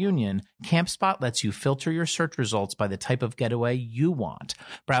family reunion, CampSpot lets you filter your search results by the type of getaway you want.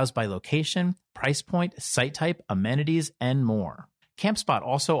 Browse by location, price point, site type, amenities, and more. CampSpot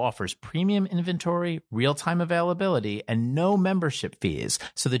also offers premium inventory, real-time availability, and no membership fees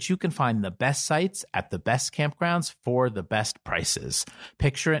so that you can find the best sites at the best campgrounds for the best prices.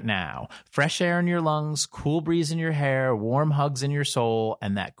 Picture it now. Fresh air in your lungs, cool breeze in your hair, warm hugs in your soul,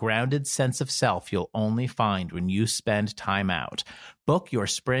 and that grounded sense of self you'll only find when you spend time out. Book your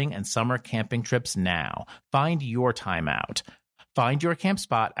spring and summer camping trips now. Find your time out. Find your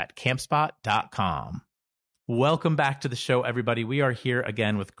CampSpot at campspot.com. Welcome back to the show, everybody. We are here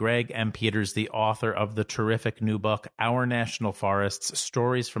again with Greg M. Peters, the author of the terrific new book, Our National Forests,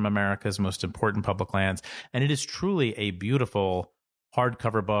 Stories from America's Most Important Public Lands. And it is truly a beautiful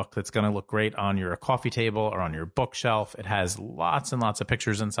hardcover book that's going to look great on your coffee table or on your bookshelf. It has lots and lots of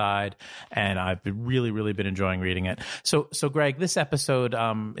pictures inside, and I've really been enjoying reading it. So Greg, this episode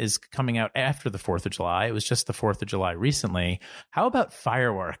is coming out after the 4th of July. It was just the 4th of July recently. How about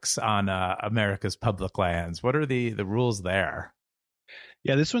fireworks on America's public lands? What are the rules there?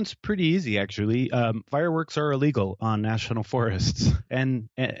 Yeah, this one's pretty easy, actually. Fireworks are illegal on national forests, and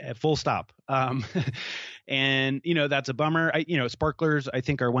full stop. And, that's a bummer. Sparklers, I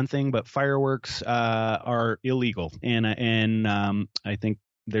think, are one thing, but fireworks are illegal. And I think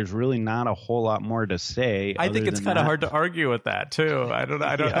there's really not a whole lot more to say. I think it's kind of hard to argue with that too. I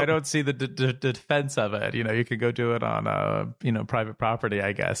don't see the defense of it. You could go do it on private property,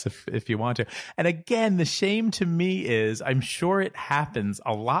 I guess, if you want to. And again, the shame to me is I'm sure it happens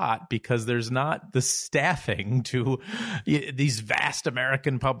a lot because there's not the staffing to these vast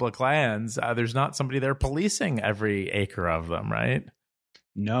American public lands. There's not somebody there policing every acre of them, right?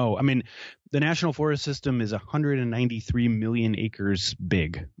 No, I mean, the National Forest System is 193 million acres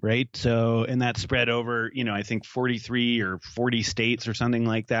big, right? So, and that's spread over, I think 43 or 40 states or something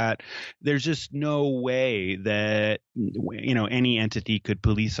like that. There's just no way that, any entity could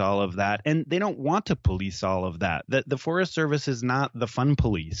police all of that. And they don't want to police all of that. The Forest Service is not the fun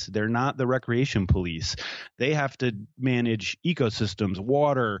police. They're not the recreation police. They have to manage ecosystems,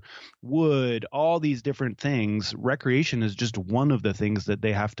 water, wood, all these different things. Recreation is just one of the things that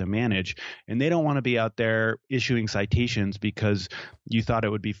they have to manage. And they don't want to be out there issuing citations because you thought it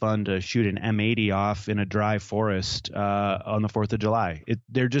would be fun to shoot an M80 off in a dry forest on the 4th of July.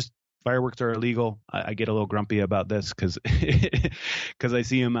 Fireworks are illegal. I get a little grumpy about this because I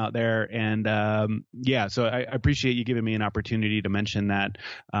see them out there. And so I appreciate you giving me an opportunity to mention that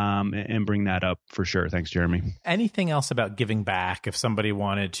and bring that up for sure. Thanks, Jeremy. Anything else about giving back if somebody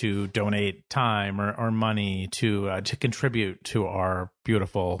wanted to donate time or money to contribute to our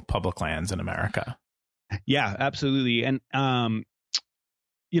beautiful public lands in America? Yeah, absolutely. And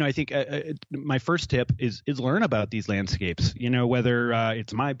I think my first tip is learn about these landscapes, whether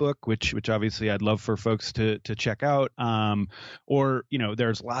it's my book, which obviously I'd love for folks to check out, or,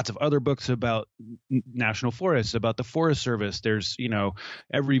 there's lots of other books about national forests, about the Forest Service. There's,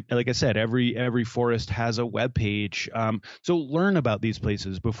 like I said, every forest has a webpage. So learn about these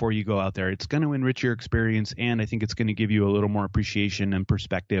places before you go out there. It's going to enrich your experience, and I think it's going to give you a little more appreciation and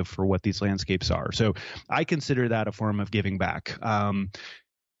perspective for what these landscapes are. So I consider that a form of giving back.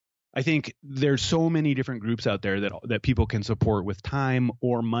 I think there's so many different groups out there that people can support with time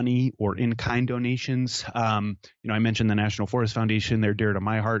or money or in-kind donations. I mentioned the National Forest Foundation. They're dear to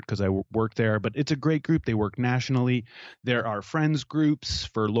my heart because I work there, but it's a great group. They work nationally. There are friends groups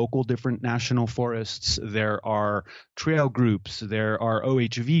for local different national forests. There are trail groups. There are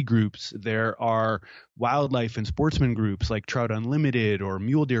OHV groups. There are wildlife and sportsman groups like Trout Unlimited or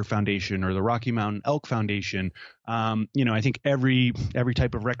Mule Deer Foundation or the Rocky Mountain Elk Foundation. I think every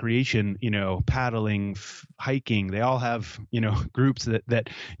type of recreation, paddling, hiking, they all have, groups that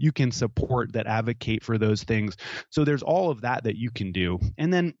you can support that advocate for those things. So there's all of that you can do.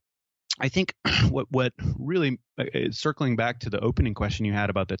 And then I think what really circling back to the opening question you had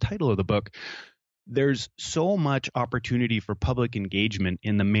about the title of the book, there's so much opportunity for public engagement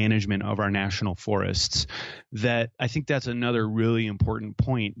in the management of our national forests that I think that's another really important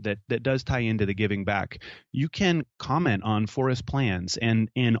point that does tie into the giving back. You can comment on forest plans and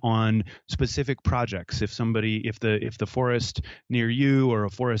on specific projects. If the forest near you or a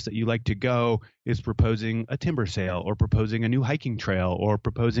forest that you like to go is proposing a timber sale or proposing a new hiking trail or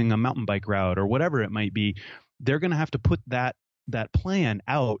proposing a mountain bike route or whatever it might be, they're going to have to put that plan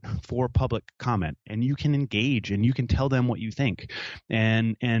out for public comment, and you can engage and you can tell them what you think.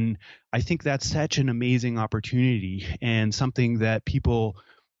 And I think that's such an amazing opportunity and something that people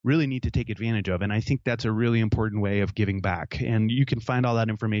really need to take advantage of. And I think that's a really important way of giving back. And you can find all that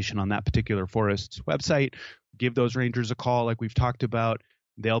information on that particular forest's website. Give those rangers a call like we've talked about.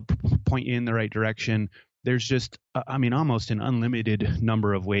 They'll point you in the right direction. There's just, almost an unlimited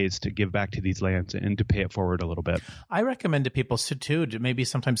number of ways to give back to these lands and to pay it forward a little bit. I recommend to people too to maybe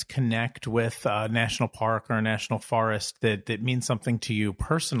sometimes connect with a national park or a national forest that means something to you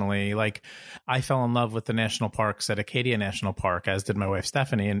personally. Like I fell in love with the national parks at Acadia National Park, as did my wife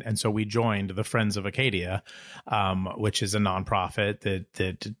Stephanie, and so we joined the Friends of Acadia, which is a nonprofit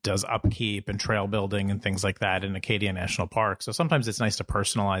that does upkeep and trail building and things like that in Acadia National Park. So sometimes it's nice to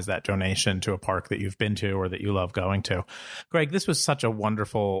personalize that donation to a park that you've been to or that you love going to. Greg, this was such a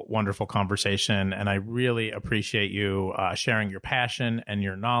wonderful, wonderful conversation, and I really appreciate you sharing your passion and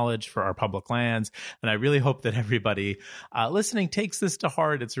your knowledge for our public lands. And I really hope that everybody listening takes this to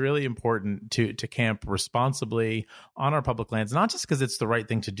heart. It's really important to camp responsibly on our public lands, not just because it's the right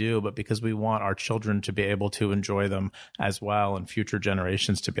thing to do, but because we want our children to be able to enjoy them as well and future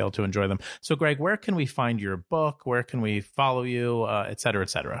generations to be able to enjoy them. So, Greg, where can we find your book? Where can we follow you, et cetera,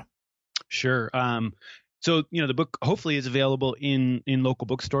 et cetera? Sure. So, the book hopefully is available in local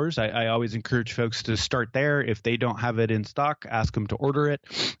bookstores. I always encourage folks to start there. If they don't have it in stock, ask them to order it.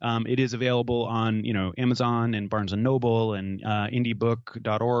 It is available on, Amazon and Barnes & Noble and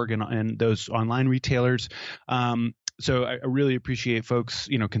indiebook.org and those online retailers. So I really appreciate folks,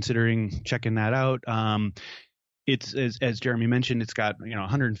 considering checking that out. It's, as Jeremy mentioned, it's got,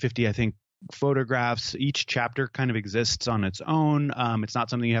 150, I think, photographs. Each chapter kind of exists on its own. It's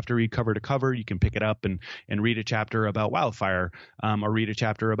not something you have to read cover to cover. You can pick it up and read a chapter about wildfire or read a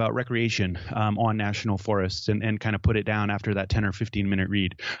chapter about recreation on national forests and kind of put it down after that 10 or 15 minute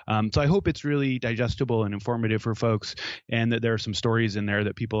read. So I hope it's really digestible and informative for folks, and that there are some stories in there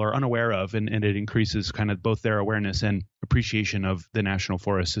that people are unaware of, and it increases kind of both their awareness and appreciation of the national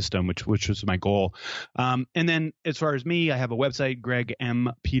forest system, which was my goal. And then as far as me, I have a website,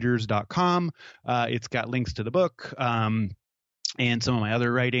 gregmpeters.com. It's got links to the book and some of my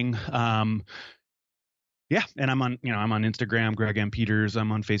other writing. And I'm on Instagram, Greg M. Peters.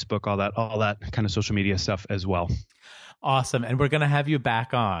 I'm on Facebook, all that kind of social media stuff as well. Awesome. And we're going to have you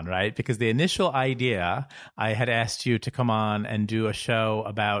back on, right? Because the initial idea, I had asked you to come on and do a show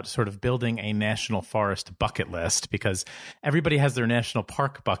about sort of building a national forest bucket list, because everybody has their national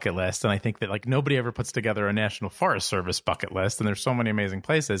park bucket list. And I think that nobody ever puts together a National Forest Service bucket list. And there's so many amazing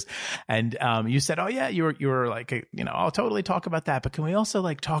places. And you said, oh yeah, you were like, I'll totally talk about that. But can we also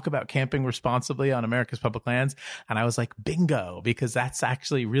talk about camping responsibly on America's public lands? And I was like, bingo, because that's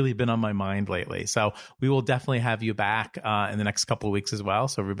actually really been on my mind lately. So we will definitely have you back in the next couple of weeks as well,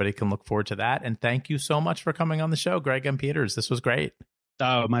 so everybody can look forward to that. And thank you so much for coming on the show, Greg M. Peters. This was great.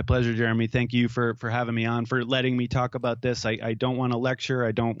 Oh, my pleasure, Jeremy. Thank you for having me on, for letting me talk about this. I don't want to lecture.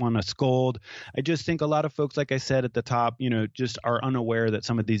 I don't want to scold. I just think a lot of folks, like I said at the top, just are unaware that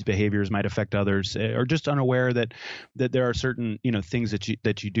some of these behaviors might affect others, or just unaware that there are certain, things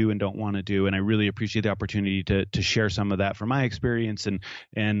that you do and don't want to do. And I really appreciate the opportunity to share some of that from my experience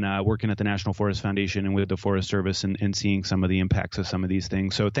and working at the National Forest Foundation and with the Forest Service and seeing some of the impacts of some of these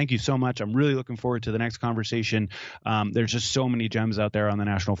things. So thank you so much. I'm really looking forward to the next conversation. There's just so many gems out there on the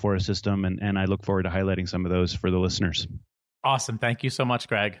national forest system, and I look forward to highlighting some of those for the listeners. Awesome. Thank you so much,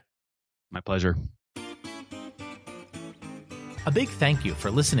 Greg. My pleasure. A big thank you for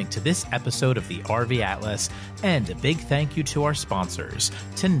listening to this episode of the RV Atlas, and a big thank you to our sponsors,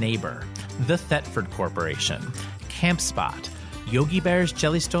 to Neighbor, the Thetford Corporation, CampSpot, Yogi Bear's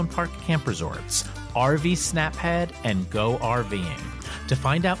Jellystone Park Camp Resorts, RV Snaphead, and Go RVing. To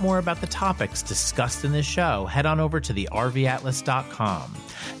find out more about the topics discussed in this show, head on over to thervatlas.com.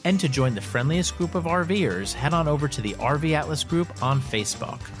 And to join the friendliest group of RVers, head on over to the RV Atlas group on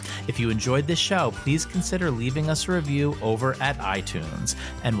Facebook. If you enjoyed this show, please consider leaving us a review over at iTunes,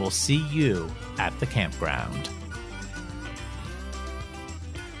 and we'll see you at the campground.